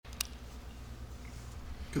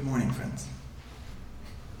Good morning, friends.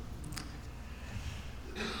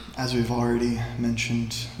 As we've already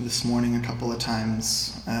mentioned this morning a couple of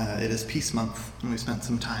times, it is Peace Month, and we spent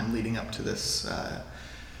some time leading up to this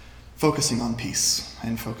focusing on peace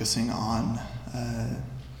and focusing on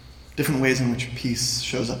different ways in which peace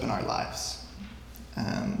shows up in our lives.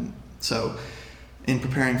 So in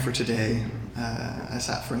preparing for today, I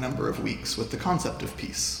sat for a number of weeks with the concept of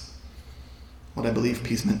peace. What I believe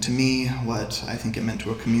peace meant to me, what I think it meant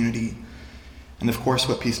to a community, and of course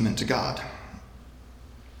what peace meant to God.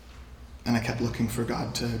 And I kept looking for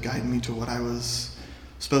God to guide me to what I was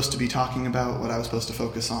supposed to be talking about, what I was supposed to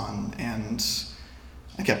focus on, and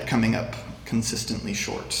I kept coming up consistently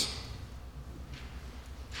short.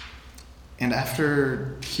 And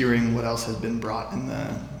after hearing what else has been brought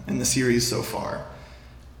in the series so far,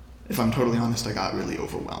 if I'm totally honest, I got really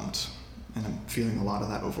overwhelmed. And I'm feeling a lot of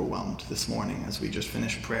that overwhelmed this morning as we just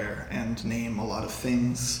finish prayer and name a lot of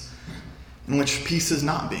things in which peace is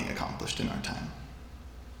not being accomplished in our time.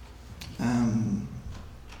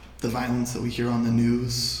 The violence that we hear on the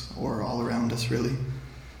news or all around us, really.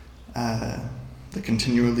 The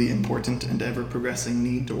continually important and ever-progressing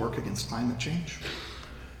need to work against climate change.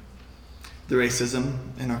 The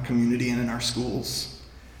racism in our community and in our schools.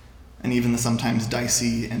 And even the sometimes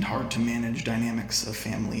dicey and hard-to-manage dynamics of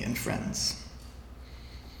family and friends.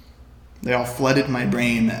 They all flooded my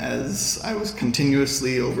brain as I was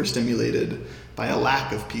continuously overstimulated by a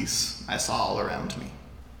lack of peace I saw all around me.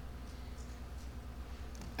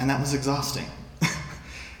 And that was exhausting.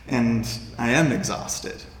 And I am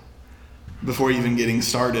exhausted before even getting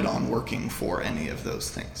started on working for any of those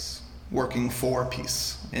things. Working for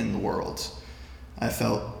peace in the world. I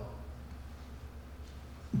felt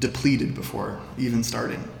depleted before even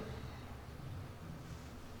starting.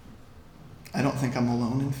 I don't think I'm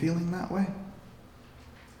alone in feeling that way.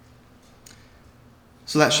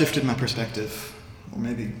 So that shifted my perspective, or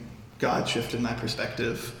maybe God shifted my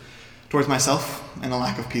perspective towards myself and a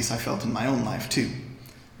lack of peace I felt in my own life too,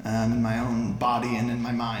 in my own body and in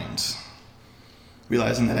my mind.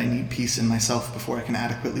 Realizing that I need peace in myself before I can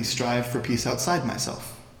adequately strive for peace outside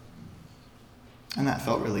myself. And that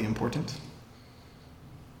felt really important.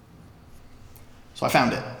 So I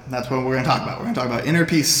found it. That's what we're going to talk about. We're going to talk about inner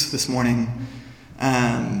peace this morning.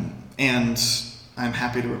 And I'm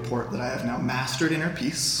happy to report that I have now mastered inner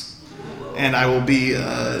peace. And I will be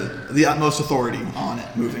the utmost authority on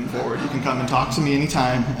it moving forward. You can come and talk to me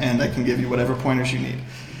anytime, and I can give you whatever pointers you need.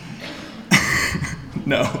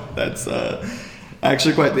 No, that's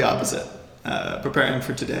actually quite the opposite. Preparing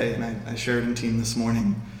for today, and I shared in team this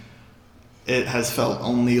morning, it has felt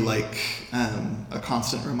only like a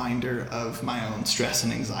constant reminder of my own stress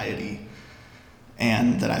and anxiety,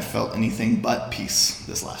 and that I felt anything but peace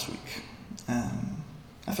this last week.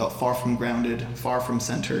 I felt far from grounded, far from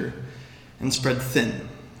center, and spread thin,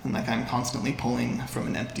 and like I'm constantly pulling from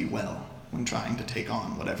an empty well when trying to take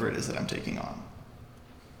on whatever it is that I'm taking on.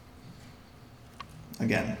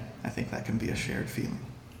 Again, I think that can be a shared feeling.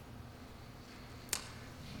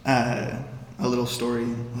 A little story,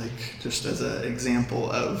 like just as an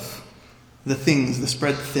example of the things, the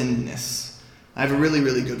spread thinness. I have a really,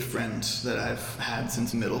 really good friend that I've had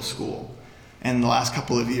since middle school. And the last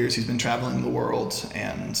couple of years he's been traveling the world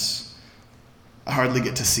and I hardly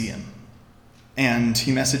get to see him. And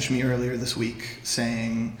he messaged me earlier this week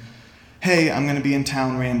saying, "Hey, I'm going to be in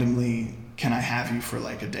town randomly. Can I have you for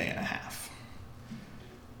like a day and a half?"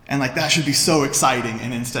 And like that should be so exciting,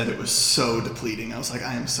 and instead it was so depleting. I was like,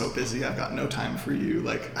 I am so busy, I've got no time for you.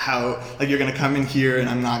 Like how, like you're gonna come in here and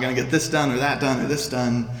I'm not gonna get this done or that done or this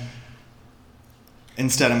done.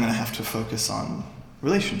 Instead I'm gonna have to focus on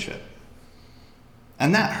relationship.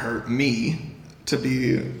 And that hurt me to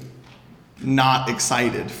be not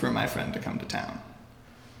excited for my friend to come to town.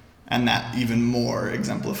 And that even more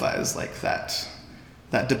exemplifies like that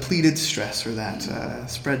depleted stress or that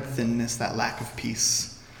spread thinness, that lack of peace.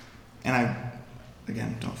 And I,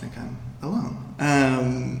 again, don't think I'm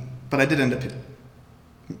alone. But I did end up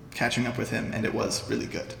catching up with him, and it was really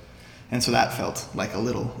good. And so that felt like a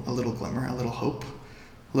little glimmer, a little hope,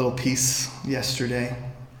 a little peace yesterday.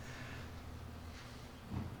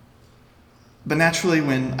 But naturally,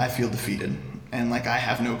 when I feel defeated, and like I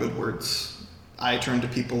have no good words, I turn to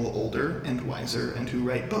people older and wiser and who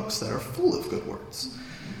write books that are full of good words.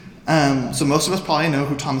 So most of us probably know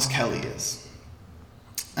who Thomas Kelly is.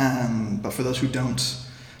 But for those who don't,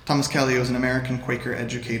 Thomas Kelly was an American Quaker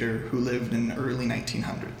educator who lived in the early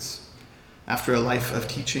 1900s. After a life of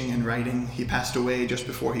teaching and writing, he passed away just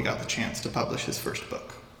before he got the chance to publish his first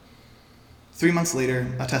book. 3 months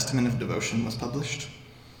later, A Testament of Devotion was published,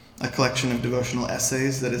 a collection of devotional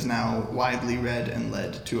essays that is now widely read and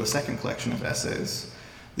led to a second collection of essays,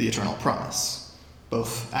 The Eternal Promise,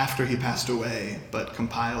 both after he passed away, but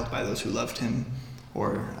compiled by those who loved him,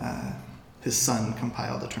 or his son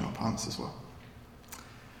compiled Eternal Promise as well.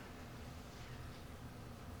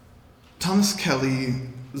 Thomas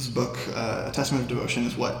Kelly's book, A Testament of Devotion,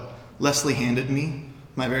 is what Leslie handed me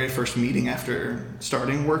my very first meeting after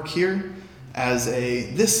starting work here, as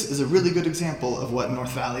this is a really good example of what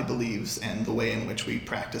North Valley believes and the way in which we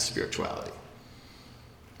practice spirituality.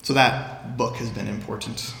 So that book has been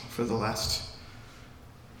important for the last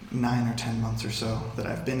 9 or 10 months or so that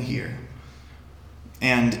I've been here.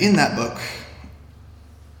 And in that book,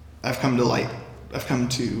 I've come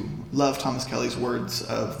to love Thomas Kelly's words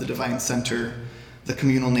of the divine center, the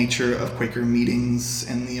communal nature of Quaker meetings,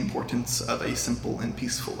 and the importance of a simple and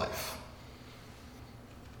peaceful life.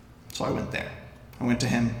 So I went there. I went to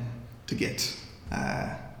him to get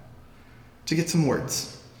some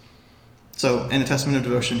words. So in A Testament of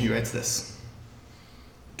Devotion, he writes this: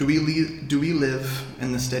 Do we live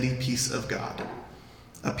in the steady peace of God,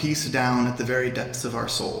 a peace down at the very depths of our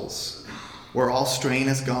souls, where all strain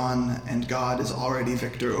is gone and God is already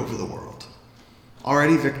victor over the world,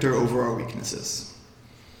 already victor over our weaknesses?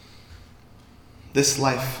 This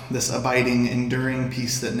life, this abiding, enduring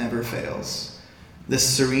peace that never fails, this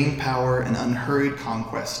serene power and unhurried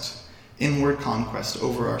conquest, inward conquest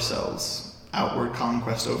over ourselves, outward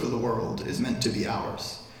conquest over the world, is meant to be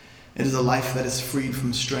ours. It is a life that is freed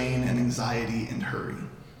from strain and anxiety and hurry,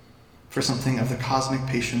 for something of the cosmic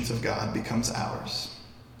patience of God becomes ours.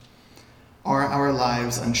 Are our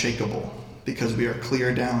lives unshakable because we are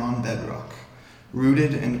clear down on bedrock,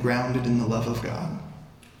 rooted and grounded in the love of God?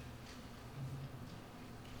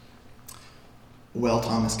 Well,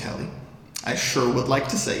 Thomas Kelly, I sure would like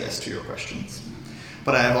to say yes to your questions,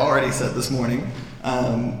 but I have already said this morning,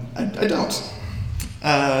 I don't.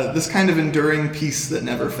 This kind of enduring peace that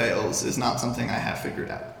never fails is not something I have figured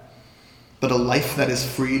out. But a life that is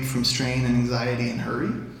freed from strain and anxiety and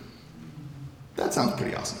hurry, that sounds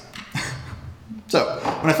pretty awesome. So,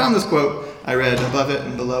 when I found this quote, I read above it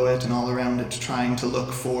and below it and all around it, trying to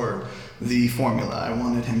look for the formula. I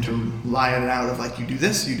wanted him to lie it out of like, you do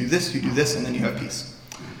this, you do this, you do this, and then you have peace.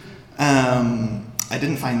 I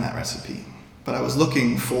didn't find that recipe, but I was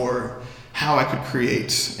looking for how I could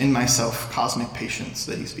create in myself cosmic patience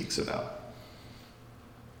that he speaks about.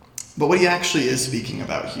 But what he actually is speaking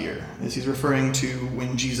about here is he's referring to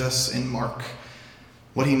when Jesus in Mark,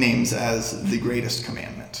 what he names as the greatest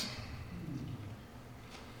commandment.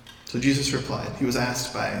 So Jesus replied. He was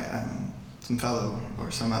asked by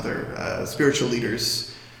some other spiritual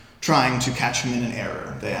leaders trying to catch him in an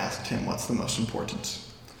error. They asked him, what's the most important?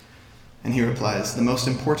 And he replies, the most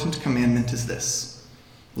important commandment is this: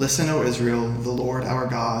 Listen, O Israel, the Lord our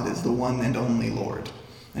God is the one and only Lord.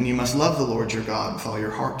 And you must love the Lord your God with all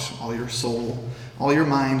your heart, all your soul, all your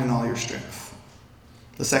mind, and all your strength.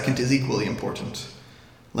 The second is equally important.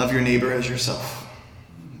 Love your neighbor as yourself.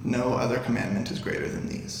 No other commandment is greater than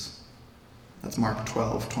these. That's Mark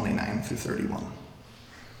 12:29 through 31.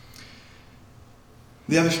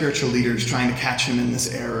 The other spiritual leaders trying to catch him in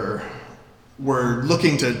this error were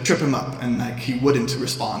looking to trip him up, and he wouldn't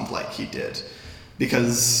respond like he did.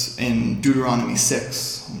 Because in Deuteronomy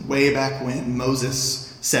 6, way back when,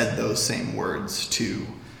 Moses said those same words to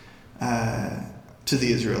the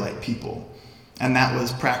Israelite people. And that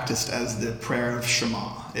was practiced as the prayer of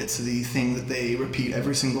Shema. It's the thing that they repeat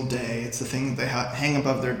every single day. It's the thing that they hang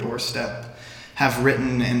above their doorstep, have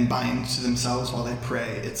written and bind to themselves while they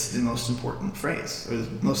pray. It's the most important phrase, or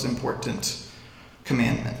the most important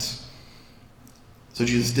commandment. So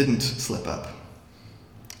Jesus didn't slip up.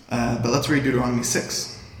 But let's read Deuteronomy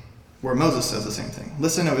 6, where Moses says the same thing.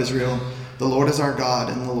 Listen, O Israel, the Lord is our God,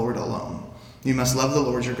 and the Lord alone. You must love the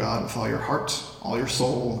Lord your God with all your heart, all your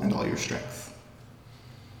soul, and all your strength.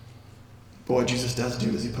 But what Jesus does do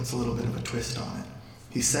is he puts a little bit of a twist on it.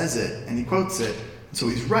 He says it, and he quotes it, and so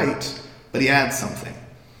he's right, but he adds something.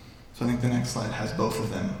 So I think the next slide has both of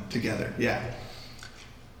them together. Yeah.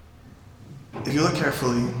 If you look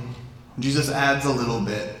carefully, Jesus adds a little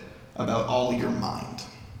bit about all your mind.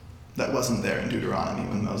 That wasn't there in Deuteronomy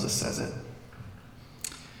when Moses says it.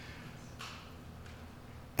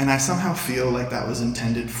 And I somehow feel like that was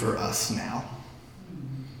intended for us now.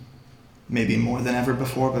 Maybe more than ever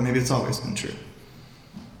before, but maybe it's always been true.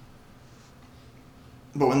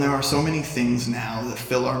 But when there are so many things now that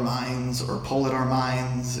fill our minds or pull at our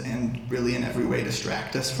minds and really in every way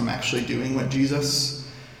distract us from actually doing what Jesus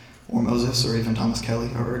or Moses or even Thomas Kelly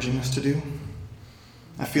are urging us to do,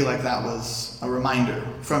 I feel like that was a reminder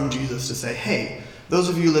from Jesus to say, hey, those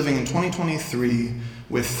of you living in 2023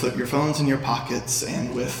 with your phones in your pockets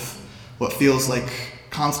and with what feels like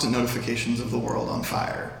constant notifications of the world on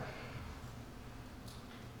fire.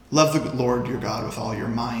 Love the Lord your God with all your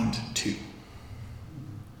mind, too.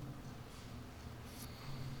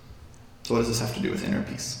 So what does this have to do with inner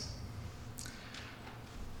peace?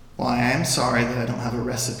 Well, I am sorry that I don't have a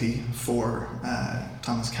recipe for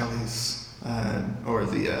Thomas Kelly's or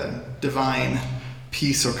the divine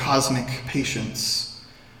peace or cosmic patience.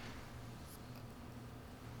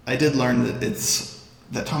 I did learn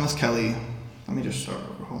that Thomas Kelly, let me just start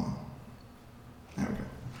over, hold on. There we go.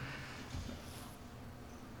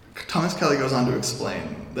 Thomas Kelly goes on to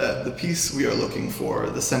explain that the peace we are looking for,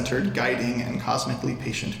 the centered, guiding, and cosmically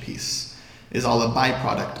patient peace, is all a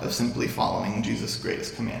byproduct of simply following Jesus'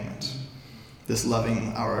 greatest commandment. This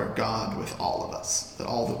loving our God with all of us,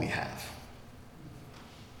 all that we have.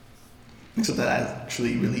 Except that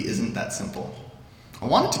actually really isn't that simple. I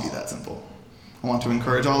want it to be that simple. I want to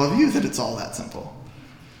encourage all of you that it's all that simple.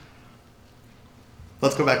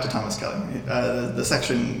 Let's go back to Thomas Kelly. The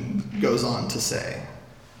section goes on to say,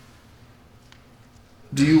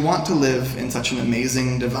 do you want to live in such an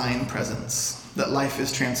amazing divine presence that life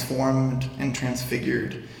is transformed and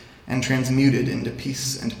transfigured and transmuted into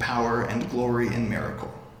peace and power and glory and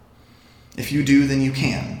miracle? If you do, then you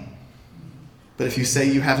can. But if you say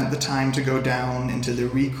you haven't the time to go down into the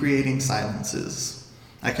recreating silences,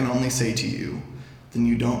 I can only say to you, then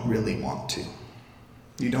you don't really want to.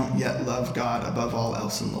 You don't yet love God above all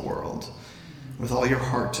else in the world, with all your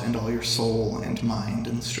heart and all your soul and mind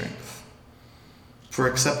and strength. For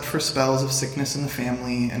except for spells of sickness in the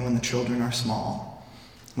family and when the children are small,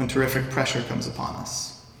 when terrific pressure comes upon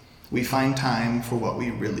us, we find time for what we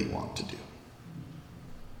really want to do.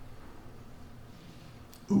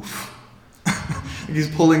 Oof. He's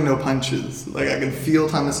pulling no punches. Like, I can feel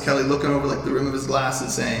Thomas Kelly looking over like the rim of his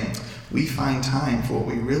glasses saying, we find time for what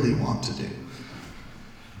we really want to do.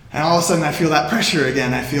 And all of a sudden I feel that pressure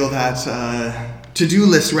again. I feel that to-do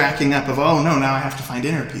list racking up of, oh no, now I have to find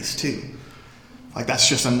inner peace too. Like that's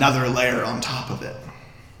just another layer on top of it.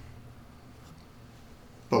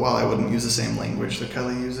 But while I wouldn't use the same language that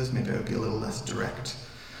Kelly uses, maybe I would be a little less direct.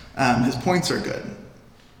 His points are good.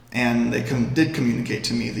 And they did communicate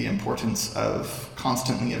to me the importance of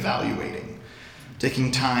constantly evaluating,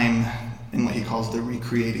 taking time in what he calls the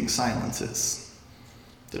recreating silences,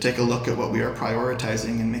 to take a look at what we are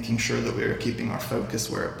prioritizing and making sure that we are keeping our focus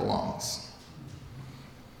where it belongs.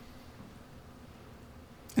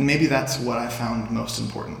 And maybe that's what I found most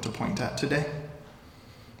important to point at today,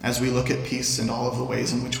 as we look at peace and all of the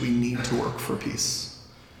ways in which we need to work for peace.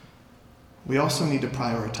 We also need to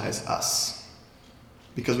prioritize us,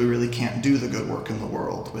 because we really can't do the good work in the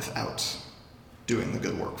world without doing the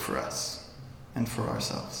good work for us and for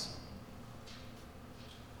ourselves.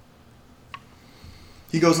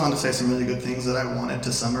 He goes on to say some really good things that I wanted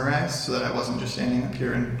to summarize so that I wasn't just standing up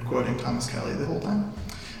here and quoting Thomas Kelly the whole time.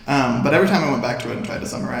 But every time I went back to it and tried to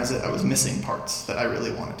summarize it, I was missing parts that I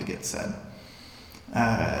really wanted to get said.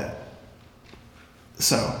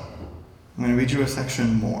 So, I'm going to read you a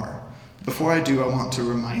section more. Before I do, I want to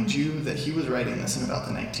remind you that he was writing this in about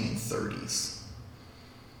the 1930s.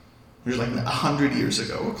 Which is like 100 years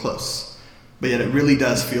ago, we're close. But yet it really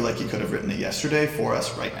does feel like he could have written it yesterday for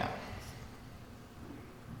us right now.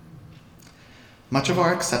 Much of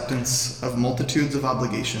our acceptance of multitudes of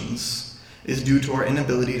obligations is due to our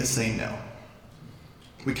inability to say no.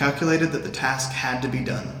 We calculated that the task had to be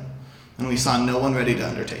done, and we saw no one ready to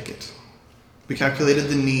undertake it. We calculated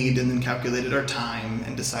the need and then calculated our time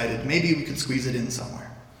and decided maybe we could squeeze it in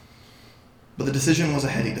somewhere. But the decision was a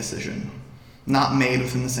heady decision, not made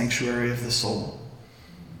within the sanctuary of the soul.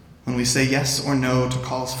 When we say yes or no to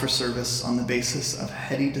calls for service on the basis of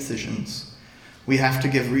heady decisions, we have to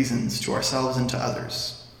give reasons to ourselves and to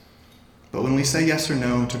others. But when we say yes or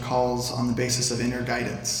no to calls on the basis of inner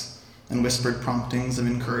guidance and whispered promptings of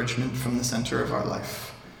encouragement from the center of our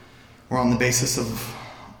life, or on the basis of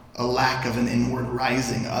a lack of an inward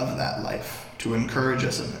rising of that life to encourage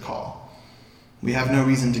us in the call, we have no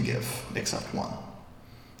reason to give except one: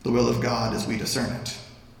 the will of God as we discern it.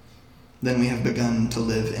 Then we have begun to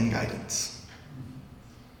live in guidance.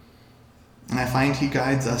 And I find he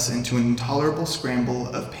guides us into an intolerable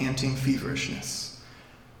scramble of panting feverishness.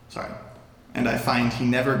 And I find he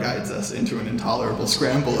never guides us into an intolerable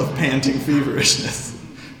scramble of panting feverishness.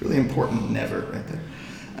 Really important never right there.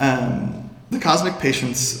 The cosmic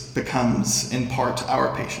patience becomes, in part,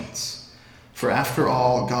 our patience. For after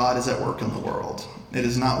all, God is at work in the world. It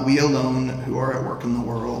is not we alone who are at work in the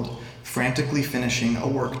world, frantically finishing a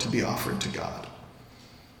work to be offered to God.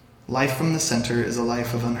 Life from the center is a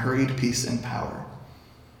life of unhurried peace and power.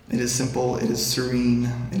 It is simple, it is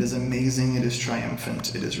serene, it is amazing, it is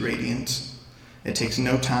triumphant, it is radiant. It takes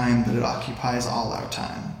no time, but it occupies all our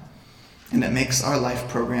time. And it makes our life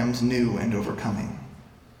programs new and overcoming.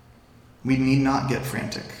 We need not get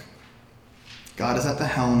frantic. God is at the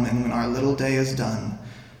helm, and when our little day is done,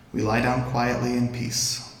 we lie down quietly in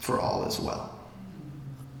peace, for all is well.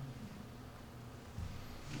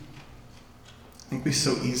 I think we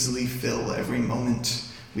so easily fill every moment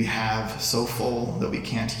we have so full that we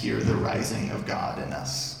can't hear the rising of God in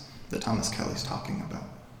us that Thomas Kelly's talking about.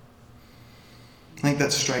 I think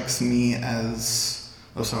that strikes me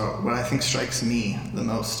what I think strikes me the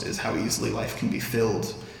most is how easily life can be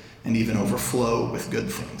filled and even overflow with good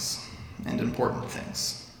things and important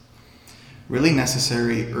things. Really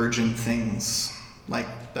necessary, urgent things like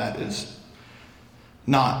all that is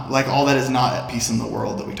not at peace in the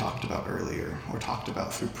world that we talked about earlier or talked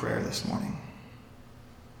about through prayer this morning.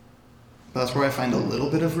 But that's where I find a little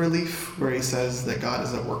bit of relief, where he says that God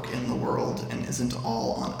is at work in the world and isn't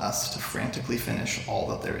all on us to frantically finish all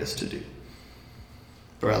that there is to do.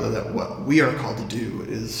 But rather that what we are called to do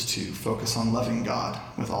is to focus on loving God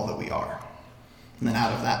with all that we are. And then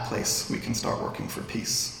out of that place, we can start working for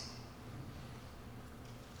peace.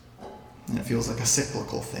 And it feels like a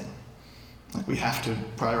cyclical thing. Like we have to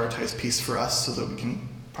prioritize peace for us so that we can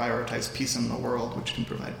prioritize peace in the world, which can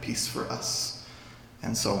provide peace for us.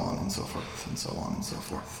 And so on and so forth, and so on and so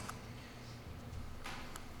forth.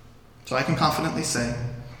 So I can confidently say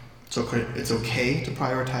it's okay to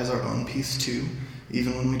prioritize our own peace too,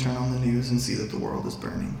 even when we turn on the news and see that the world is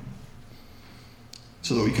burning.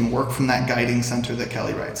 So that we can work from that guiding center that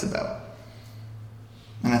Kelly writes about.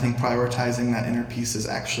 And I think prioritizing that inner peace is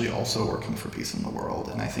actually also working for peace in the world.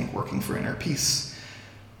 And I think working for inner peace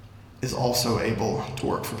is also able to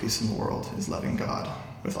work for peace in the world, is loving God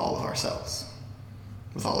with all of ourselves.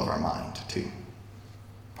 With all of our mind, too.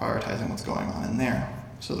 Prioritizing what's going on in there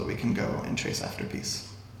so that we can go and chase after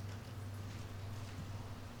peace.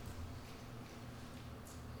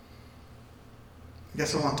 I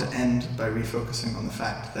guess I want to end by refocusing on the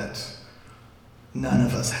fact that none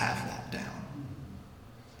of us have that down.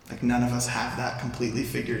 Like none of us have that completely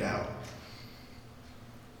figured out.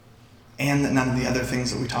 And that none of the other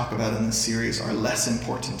things that we talk about in this series are less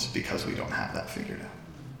important because we don't have that figured out.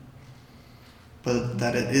 But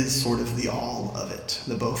that it is sort of the all of it,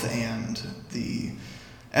 the both and, the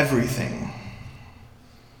everything.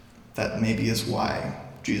 That maybe is why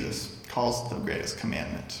Jesus calls the greatest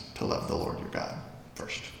commandment to love the Lord your God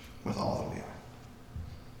first, with all that we are.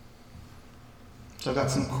 So I've got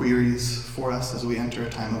some queries for us as we enter a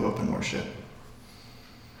time of open worship.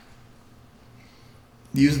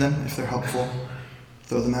 Use them if they're helpful.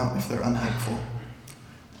 Throw them out if they're unhelpful.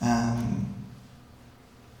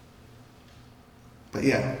 But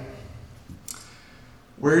yeah,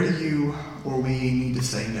 where do you or we need to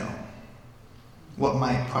say no? What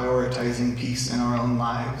might prioritizing peace in our own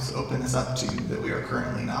lives open us up to that we are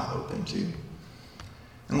currently not open to?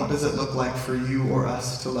 And what does it look like for you or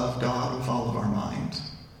us to love God with all of our mind?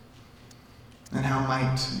 And how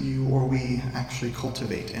might you or we actually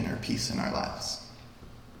cultivate inner peace in our lives?